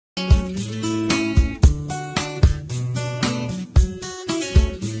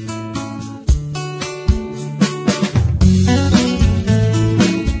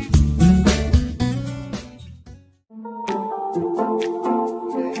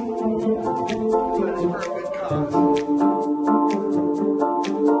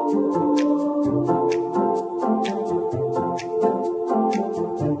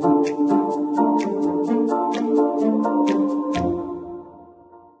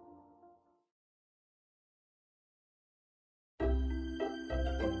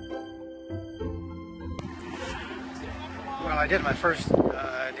I did my first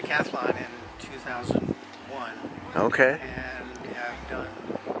decathlon in 2001. Okay. And have done,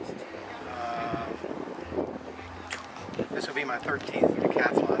 this will be my 13th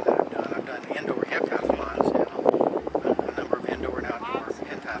decathlon that I've done. I've done indoor heptathlons and a number of indoor and outdoor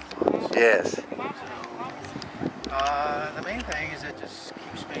pentathlons. Yes. So, the main thing is it just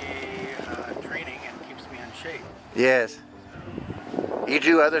keeps me training and keeps me in shape. Yes. You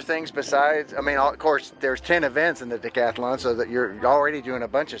do other things besides, I mean, of course, there's 10 events in the decathlon, so that you're already doing a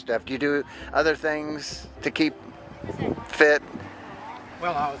bunch of stuff. Do you do other things to keep fit?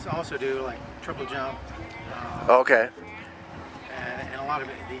 Well, I also do like triple jump. Okay. And a lot of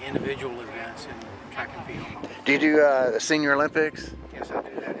the individual events in track and field. Do you do the Senior Olympics? Yes, I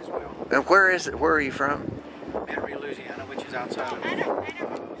do that as well. And where is it? Where are you from? Medalist, Louisiana, which is outside of New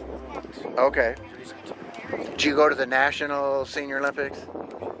Orleans. Okay. Did you go to the National Senior Olympics? I've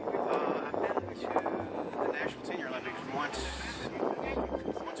been to the National Senior Olympics once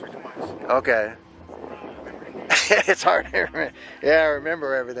or twice. Okay. It's hard to remember. Yeah, I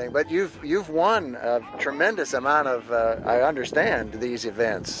remember everything. But you've won a tremendous amount of, I understand, these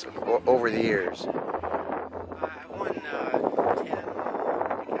events over the years. I won 10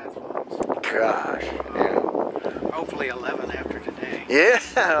 decathlons. Gosh. Yeah. Hopefully 11 after today. Yeah,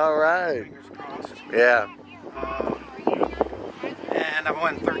 all right. Fingers crossed. Yeah. And I've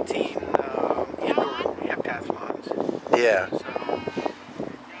won 13 indoor heptathlons. Yeah. So,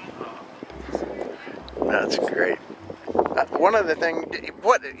 that's great. One other thing,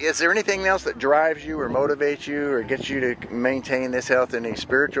 what is there anything else that drives you or motivates you or gets you to maintain this health? Any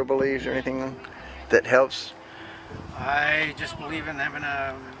spiritual beliefs or anything that helps? I just believe in having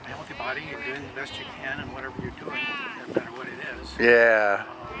a healthy body and doing the best you can in whatever you're doing, no matter what it is. Yeah.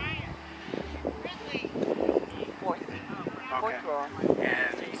 Okay.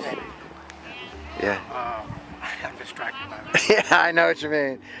 And yeah. I'm distracted by that. Yeah, I know what you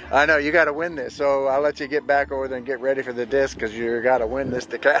mean. I know you got to win this, so I'll let you get back over there and get ready for the disc because you got to win this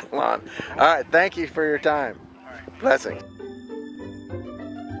decathlon. All right, thank you for your time. All right. Blessings.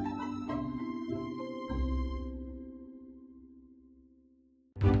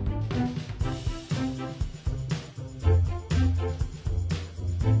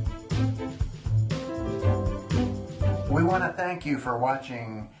 We want to thank you for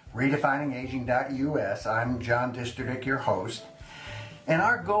watching RedefiningAging.us. I'm John Disterdick, your host. And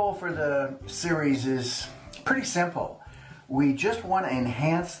our goal for the series is pretty simple. We just want to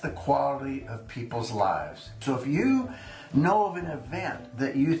enhance the quality of people's lives. So if you know of an event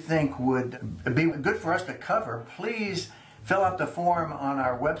that you think would be good for us to cover, please fill out the form on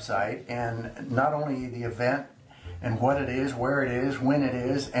our website, and not only the event and what it is, where it is, when it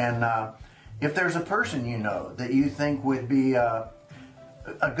is, and if there's a person you know that you think would be a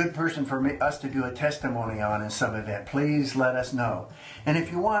good person for us to do a testimony on in some event, please let us know. And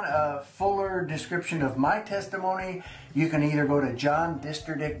if you want a fuller description of my testimony, you can either go to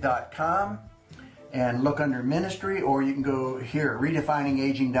johndisterdick.com and look under ministry, or you can go here at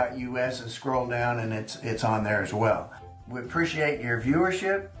redefiningaging.us and scroll down, and it's on there as well. We appreciate your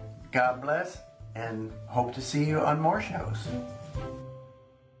viewership. God bless, and hope to see you on more shows.